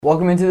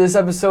Welcome into this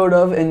episode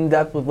of In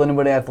Depth with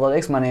Lindenwood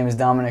Athletics. My name is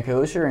Dominic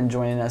Osher, and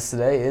joining us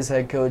today is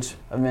head coach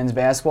of men's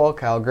basketball,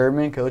 Kyle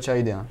Girdman. Coach, how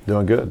you doing?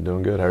 Doing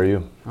good. How are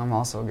you? I'm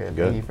also good.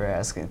 Thank you for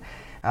asking.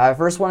 I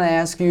first want to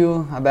ask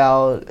you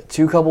about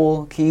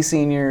couple key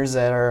seniors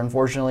that are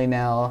unfortunately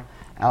now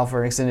out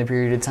for an extended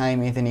period of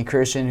time. Anthony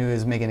Christian, who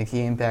is making a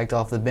key impact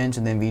off the bench,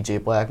 and then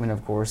VJ Blackman,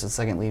 of course, the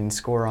second leading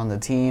scorer on the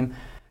team.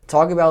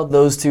 Talk about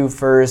those two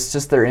first,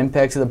 just their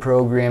impact to the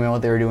program and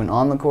what they were doing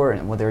on the court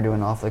and what they were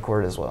doing off the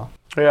court as well.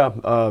 Yeah,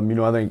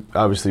 I think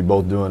obviously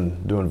both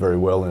doing very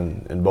well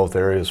in both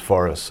areas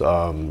for us.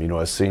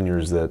 As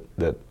seniors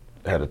that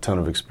had a ton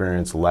of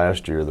experience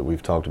last year that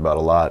we've talked about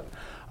a lot.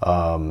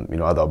 I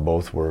thought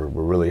both were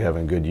really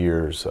having good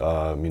years.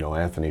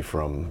 Anthony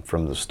from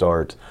the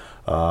start,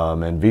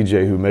 and VJ,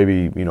 who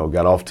maybe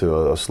got off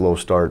to a slow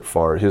start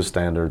for his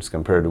standards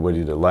compared to what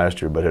he did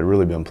last year, but had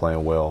really been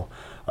playing well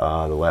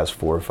the last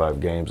 4 or 5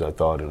 games, I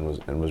thought,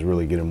 and was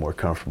really getting more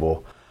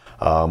comfortable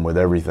with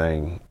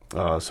everything.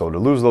 So to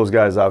lose those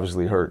guys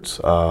obviously hurts.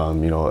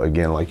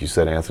 Again, like you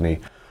said, Anthony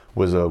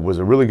was a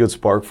really good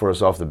spark for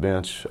us off the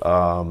bench,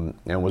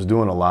 and was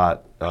doing a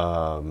lot.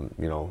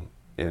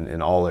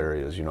 In all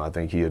areas. I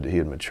think he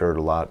had matured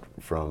a lot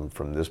from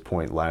this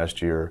point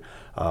last year.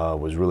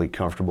 Was really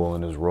comfortable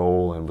in his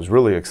role and was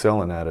really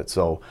excelling at it.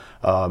 So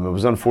it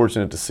was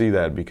unfortunate to see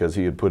that because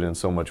he had put in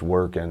so much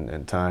work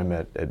and time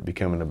at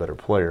becoming a better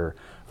player.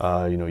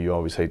 You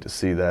always hate to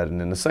see that. And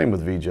then the same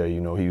with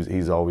VJ.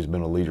 He's always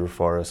been a leader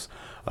for us.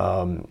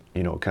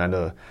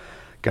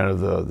 Kind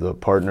of the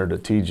partner to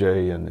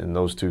TJ, and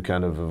those two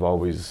kind of have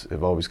always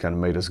kind of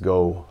made us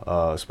go,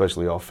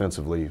 especially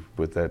offensively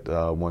with that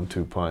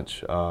 1-2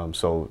 punch.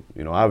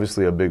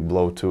 Obviously a big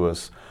blow to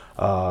us,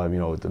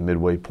 at the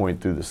midway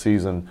point through the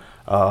season.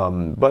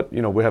 But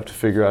we have to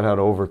figure out how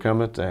to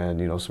overcome it,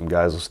 and some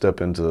guys will step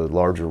into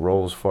larger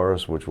roles for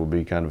us, which will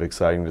be kind of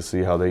exciting to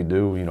see how they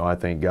do. I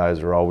think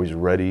guys are always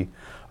ready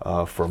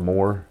for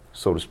more,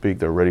 so to speak.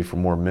 They're ready for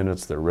more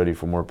minutes. They're ready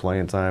for more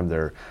playing time.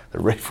 They're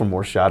ready for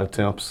more shot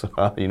attempts,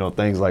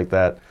 things like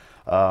that.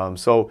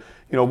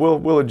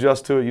 We'll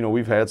adjust to it.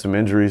 We've had some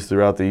injuries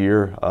throughout the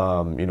year.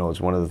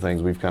 It's one of the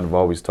things we've kind of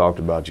always talked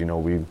about.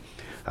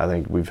 I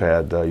think we've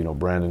had,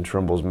 Brandon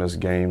Trimble's missed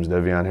games,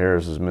 Devion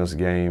Harris has missed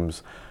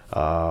games,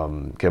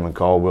 Kevin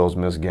Caldwell's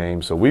missed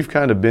games. So we've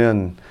kind of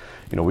been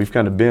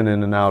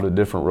in and out of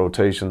different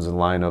rotations and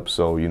lineups.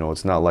 So,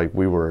 it's not like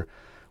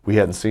we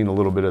hadn't seen a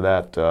little bit of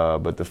that,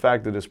 but the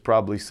fact that it's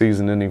probably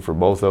season ending for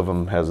both of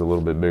them has a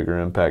little bit bigger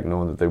impact,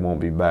 knowing that they won't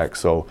be back.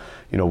 So,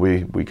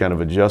 we kind of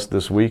adjust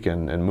this week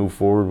and move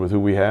forward with who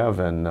we have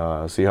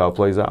and see how it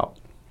plays out.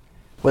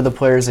 With the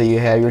players that you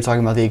had, you were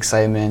talking about the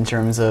excitement in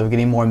terms of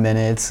getting more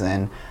minutes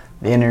and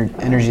the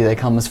energy that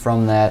comes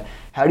from that.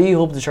 How do you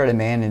hope to try to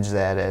manage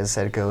that as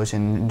head coach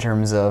in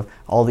terms of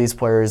all these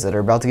players that are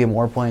about to get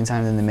more playing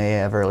time than they may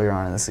have earlier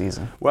on in the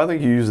season? Well, I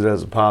think you use it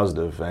as a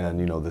positive. And,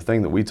 the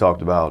thing that we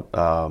talked about,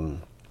 the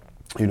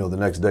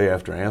next day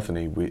after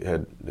Anthony,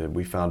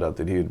 we found out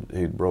that he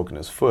had broken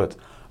his foot,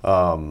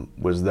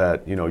 was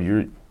that,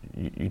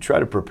 you try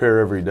to prepare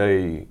every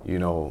day,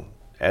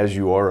 as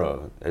you are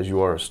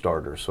a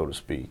starter, so to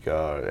speak,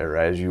 or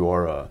as you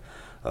are a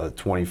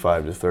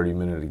 25 to 30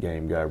 minute a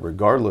game guy,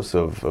 regardless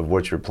of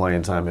what your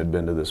playing time had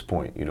been to this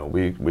point.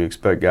 We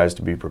expect guys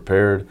to be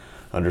prepared,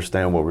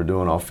 understand what we're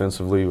doing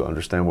offensively,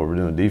 understand what we're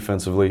doing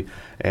defensively,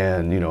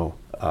 and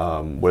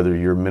whether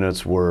your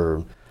minutes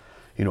were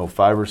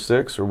 5 or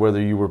 6 or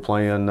whether you were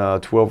playing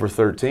 12 or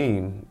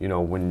 13,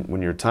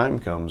 when your time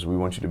comes, we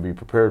want you to be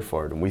prepared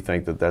for it. And we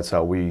think that that's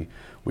how we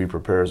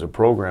prepare as a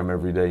program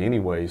every day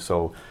anyway.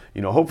 So,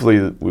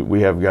 hopefully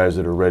we have guys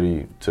that are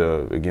ready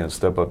to, again,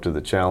 step up to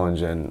the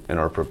challenge and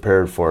are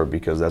prepared for it,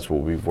 because that's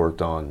what we've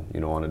worked on,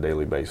 on a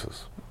daily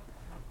basis.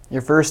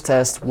 Your first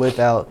test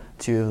without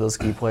 2 of those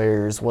key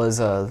players was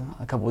a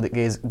couple of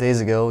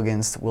days ago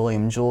against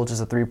William Jewell,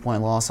 just a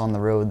 3-point loss on the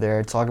road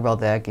there. Talk about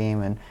that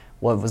game and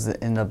what was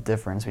the end-up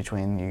difference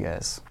between you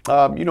guys?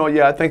 I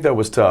think that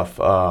was tough.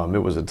 It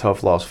was a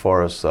tough loss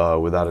for us,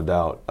 without a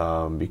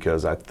doubt,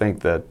 because I think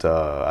that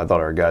I thought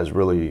our guys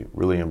really,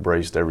 really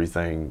embraced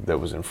everything that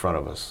was in front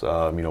of us.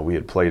 We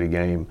had played a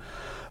game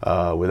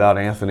without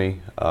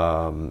Anthony,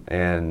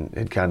 and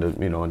had kind of,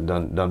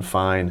 done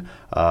fine.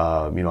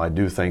 I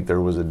do think there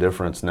was a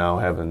difference now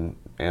having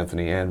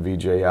Anthony and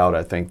VJ out.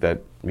 I think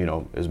that,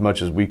 as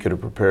much as we could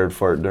have prepared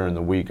for it during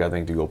the week, I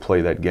think to go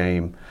play that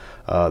game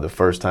the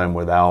first time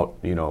without,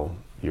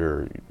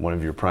 one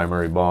of your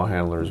primary ball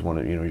handlers, one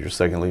of, your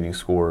second leading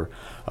scorer,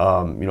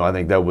 I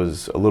think that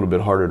was a little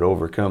bit harder to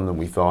overcome than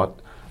we thought.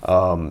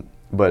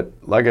 But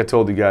like I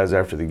told the guys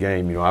after the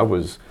game,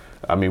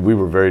 we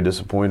were very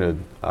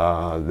disappointed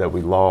that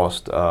we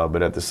lost,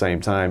 but at the same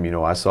time,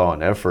 I saw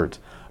an effort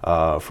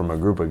from a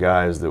group of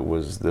guys that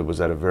was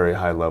at a very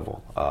high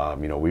level.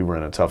 We were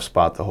in a tough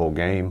spot the whole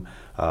game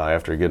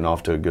after getting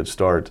off to a good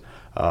start.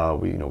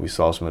 We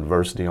saw some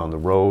adversity on the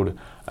road,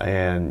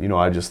 and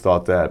I just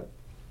thought that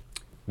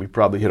we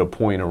probably hit a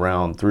point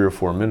around 3 or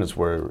 4 minutes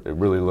where it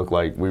really looked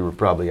like we were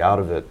probably out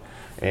of it.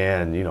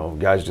 And,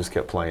 guys just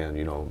kept playing.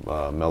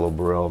 Melo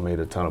Burrell made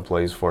a ton of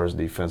plays for us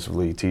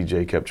defensively.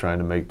 TJ kept trying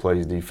to make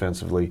plays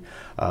defensively.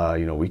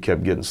 We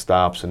kept getting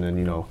stops, and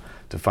then,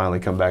 to finally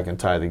come back and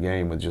tie the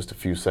game with just a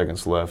few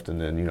seconds left. And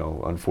then,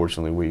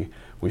 unfortunately,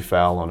 we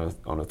foul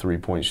on a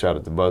three-point shot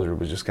at the buzzer. It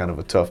was just kind of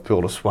a tough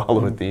pill to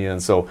swallow at the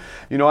end. So,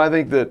 I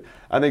think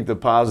the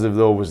positive,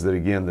 though, was that,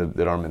 again,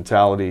 that our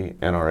mentality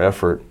and our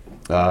effort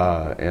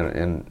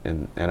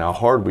and how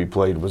hard we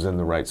played was in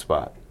the right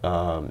spot.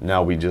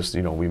 Now we just,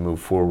 we move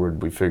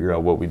forward. We figure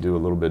out what we do a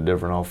little bit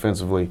different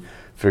offensively,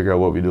 figure out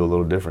what we do a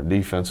little different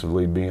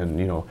defensively, being,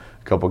 a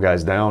couple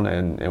guys down,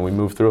 and we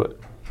move through it.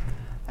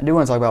 I do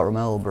want to talk about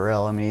Romelo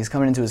Burrell. I mean, he's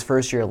coming into his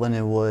first year at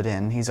Lindenwood,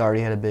 and he's already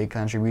had a big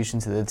contribution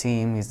to the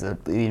team. He's the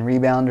leading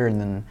rebounder,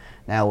 and then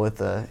now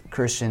with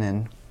Christian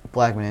and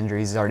Blackman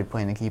injuries, he's already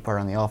playing a key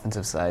part on the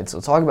offensive side. So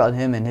talk about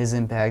him and his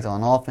impact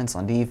on offense,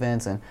 on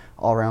defense, and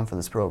all around for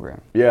this program.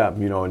 Yeah,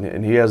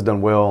 and he has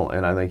done well,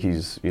 and I think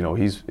he's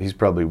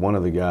probably one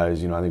of the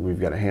guys. I think we've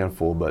got a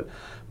handful, but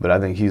I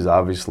think he's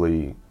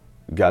obviously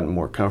gotten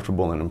more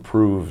comfortable and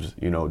improved,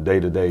 day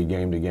to day,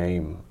 game to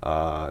game.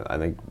 I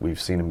think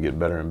we've seen him get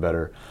better and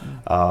better.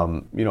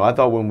 I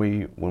thought when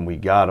we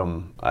got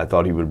him, I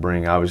thought he would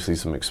bring obviously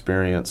some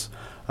experience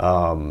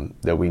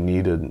that we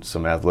needed,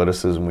 some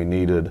athleticism we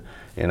needed,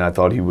 and I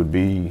thought he would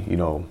be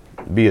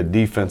a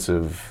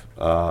defensive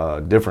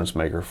difference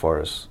maker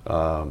for us.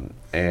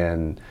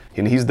 And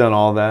he's done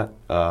all that,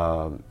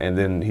 and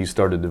then he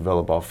started to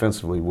develop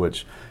offensively,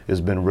 which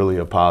has been really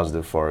a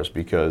positive for us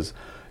because,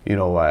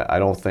 I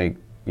don't think,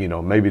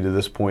 maybe to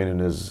this point in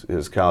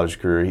his college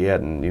career, he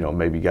hadn't,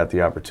 maybe got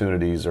the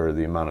opportunities or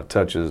the amount of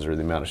touches or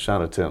the amount of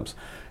shot attempts.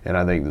 And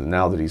I think that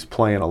now that he's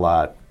playing a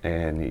lot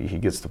and he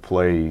gets to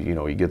play,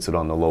 he gets it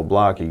on the low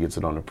block, he gets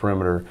it on the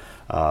perimeter,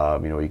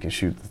 he can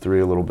shoot the three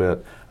a little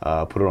bit,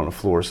 put it on the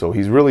floor. So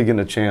he's really getting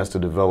a chance to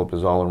develop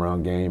his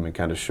all-around game and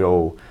kind of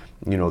show,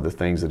 the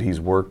things that he's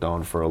worked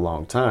on for a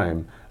long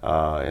time.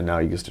 And now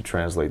he gets to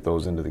translate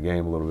those into the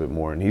game a little bit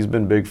more. And he's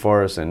been big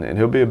for us, and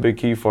he'll be a big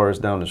key for us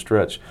down the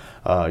stretch,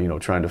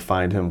 trying to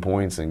find him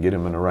points and get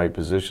him in the right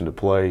position to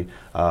play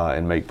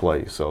and make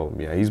plays. So,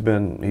 yeah, he's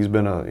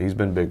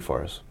been big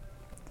for us.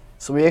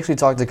 So we actually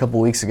talked a couple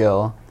weeks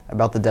ago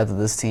about the depth of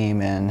this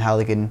team and how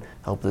they can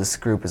help this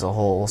group as a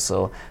whole.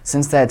 So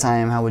since that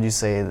time, how would you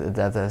say the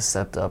depth has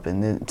stepped up in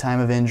the time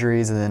of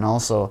injuries? And then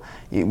also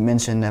you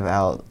mentioned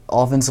about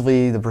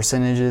offensively, the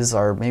percentages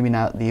are maybe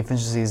not, the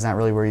efficiency is not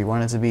really where you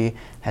want it to be.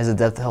 Has the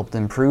depth helped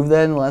improve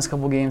that in the last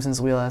couple games since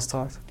we last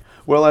talked?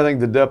 Well, I think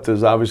the depth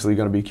is obviously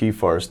going to be key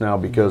for us now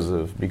because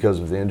of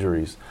the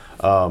injuries.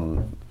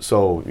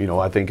 So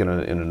I think in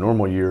a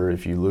normal year,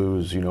 if you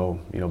lose,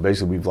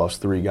 basically we've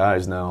lost 3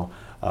 guys now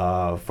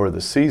for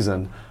the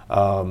season.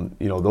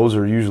 Those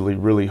are usually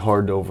really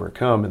hard to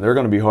overcome, and they're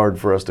going to be hard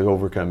for us to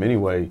overcome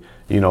anyway.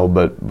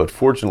 But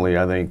fortunately,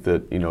 I think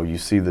that you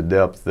see the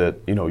depth that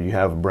you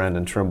have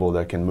Brandon Trimble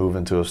that can move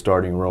into a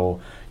starting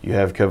role. You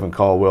have Kevin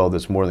Caldwell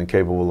that's more than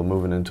capable of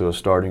moving into a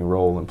starting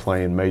role and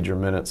playing major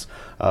minutes.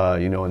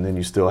 And then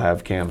you still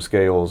have Cam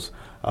Scales,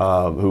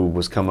 who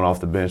was coming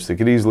off the bench that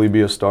could easily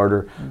be a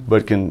starter,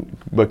 but can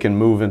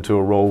move into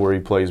a role where he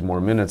plays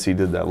more minutes. He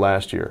did that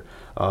last year.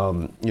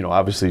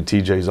 Obviously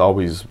TJ's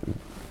always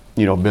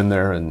been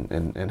there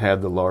and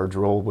had the large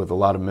role with a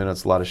lot of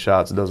minutes, a lot of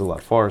shots, does a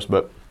lot for us.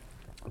 But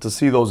to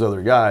see those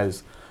other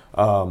guys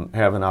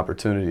have an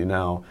opportunity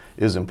now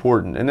is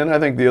important. And then I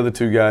think the other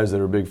 2 guys that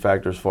are big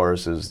factors for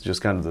us is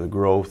just kind of the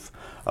growth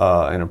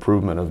and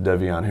improvement of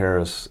Devion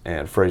Harris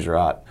and Frazier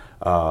Ott.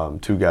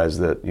 2 guys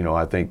that,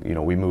 I think,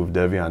 we moved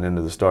Devion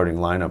into the starting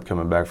lineup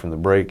coming back from the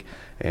break,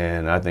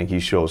 and I think he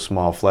shows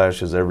small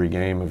flashes every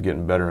game of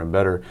getting better and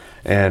better.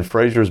 And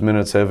Frazier's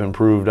minutes have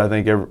improved, I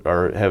think,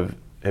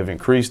 have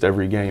increased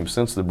every game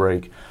since the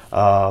break,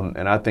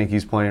 and I think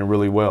he's playing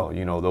really well.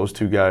 Those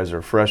 2 guys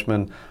are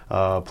freshmen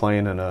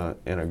playing in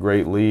a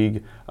great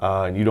league,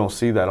 and you don't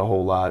see that a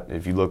whole lot.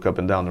 If you look up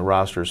and down the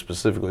roster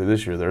specifically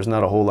this year, there's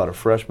not a whole lot of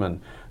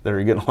freshmen that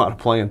are getting a lot of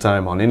playing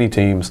time on any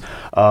teams.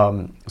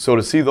 So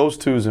to see those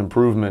 2's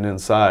improvement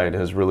inside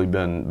has really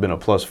been a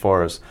plus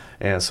for us,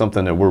 and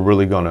something that we're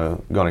really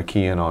gonna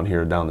key in on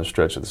here down the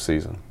stretch of the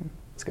season.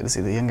 It's good to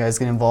see the young guys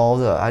get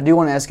involved. I do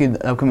want to ask you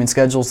the upcoming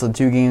schedules. So the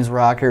 2 games,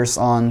 Rockhurst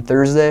on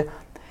Thursday,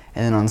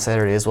 and then on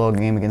Saturday as well, a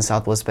game against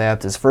Southwest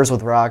Baptist. First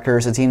with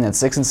Rockhurst, a team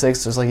that's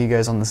 6-6, just like you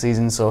guys on the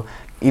season, so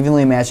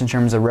evenly matched in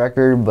terms of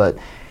record, but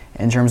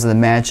in terms of the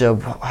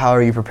matchup, how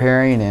are you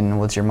preparing, and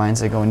what's your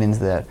mindset going into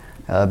that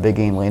big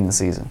game late in the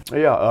season?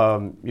 Yeah,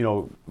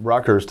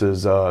 Rockhurst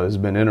has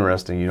been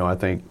interesting. I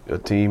think a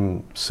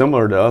team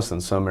similar to us in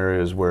some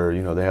areas where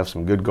they have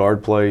some good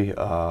guard play.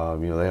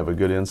 They have a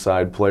good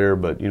inside player,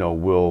 but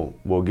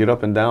we'll get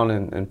up and down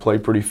and play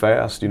pretty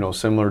fast.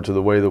 Similar to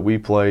the way that we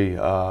play.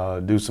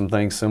 Do some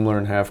things similar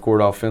in half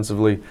court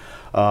offensively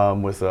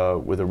with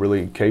a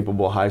really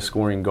capable,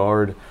 high-scoring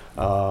guard,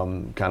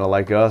 kind of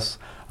like us.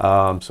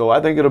 So I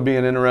think it'll be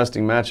an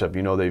interesting matchup.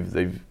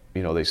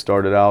 They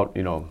started out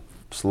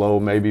slow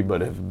maybe,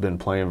 but have been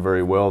playing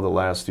very well the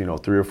last 3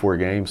 or 4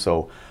 games.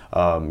 So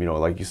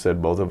like you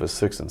said, both of us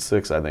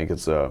 6-6. I think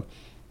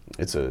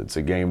it's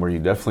a game where you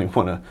definitely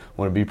want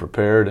to be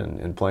prepared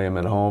and play them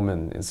at home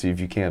and see if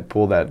you can't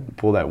pull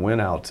that win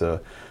out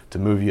to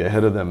move you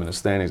ahead of them in the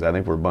standings. I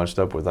think we're bunched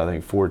up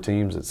with 4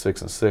 teams at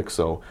 6-6.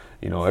 So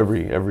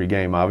every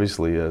game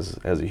obviously has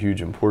a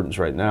huge importance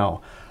right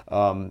now.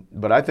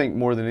 But I think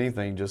more than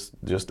anything,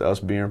 just us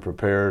being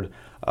prepared,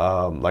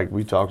 like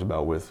we talked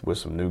about with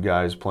some new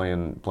guys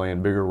playing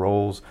bigger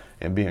roles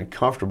and being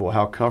comfortable.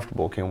 How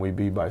comfortable can we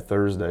be by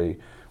Thursday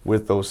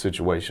with those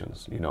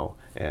situations?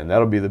 And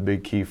that'll be the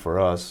big key for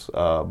us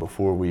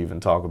before we even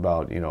talk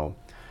about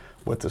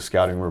what the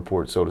scouting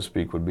report, so to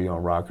speak, would be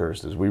on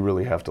Rockhurst. Is we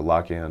really have to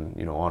lock in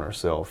on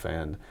ourselves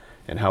and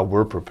how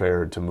we're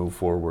prepared to move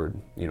forward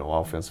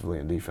offensively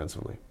and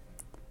defensively.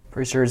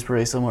 Pretty sure it's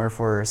pretty similar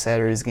for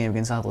Saturday's game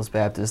against Southwest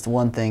Baptist. The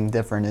one thing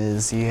different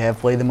is you have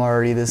played them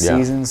already this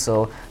season,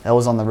 so that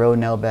was on the road,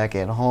 now back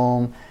at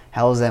home.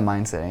 How is that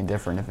mindset any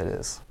different if it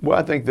is? Well,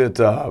 I think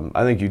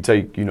that you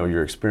take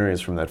your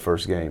experience from that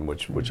first game,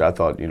 which I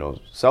thought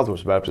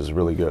Southwest Baptist is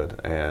really good,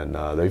 and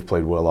they've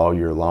played well all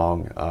year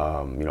long.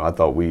 I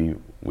thought we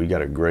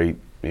got a great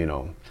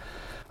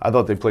I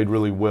thought they played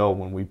really well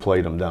when we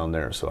played them down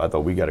there. So I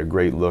thought we got a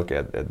great look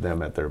at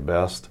them at their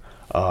best.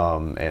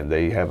 And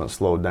they haven't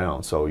slowed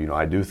down. So,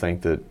 I do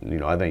think that,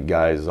 I think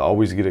guys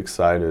always get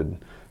excited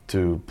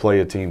to play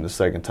a team the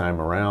second time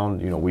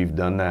around. We've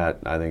done that,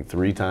 I think,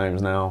 3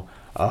 times now.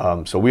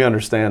 So we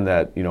understand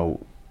that,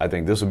 I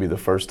think this will be the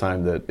first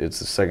time that it's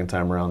the second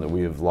time around that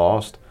we have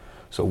lost.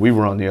 So we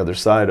were on the other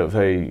side of,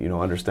 hey,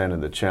 understanding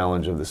the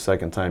challenge of the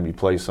second time you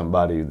play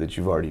somebody that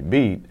you've already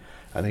beat.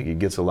 I think it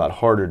gets a lot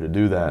harder to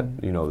do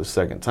that, the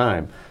second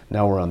time.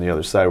 Now we're on the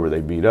other side where they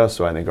beat us.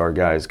 So I think our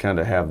guys kind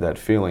of have that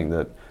feeling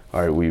that, all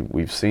right,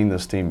 we've seen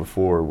this team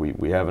before.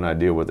 We have an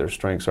idea what their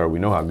strengths are. We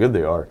know how good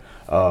they are.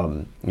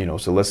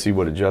 So let's see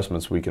what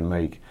adjustments we can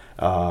make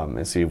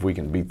and see if we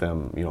can beat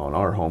them, on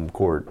our home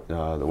court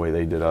the way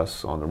they did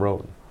us on the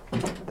road.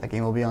 That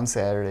game will be on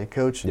Saturday.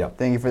 Coach, Yep.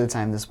 Thank you for the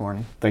time this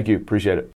morning. Thank you. Appreciate it.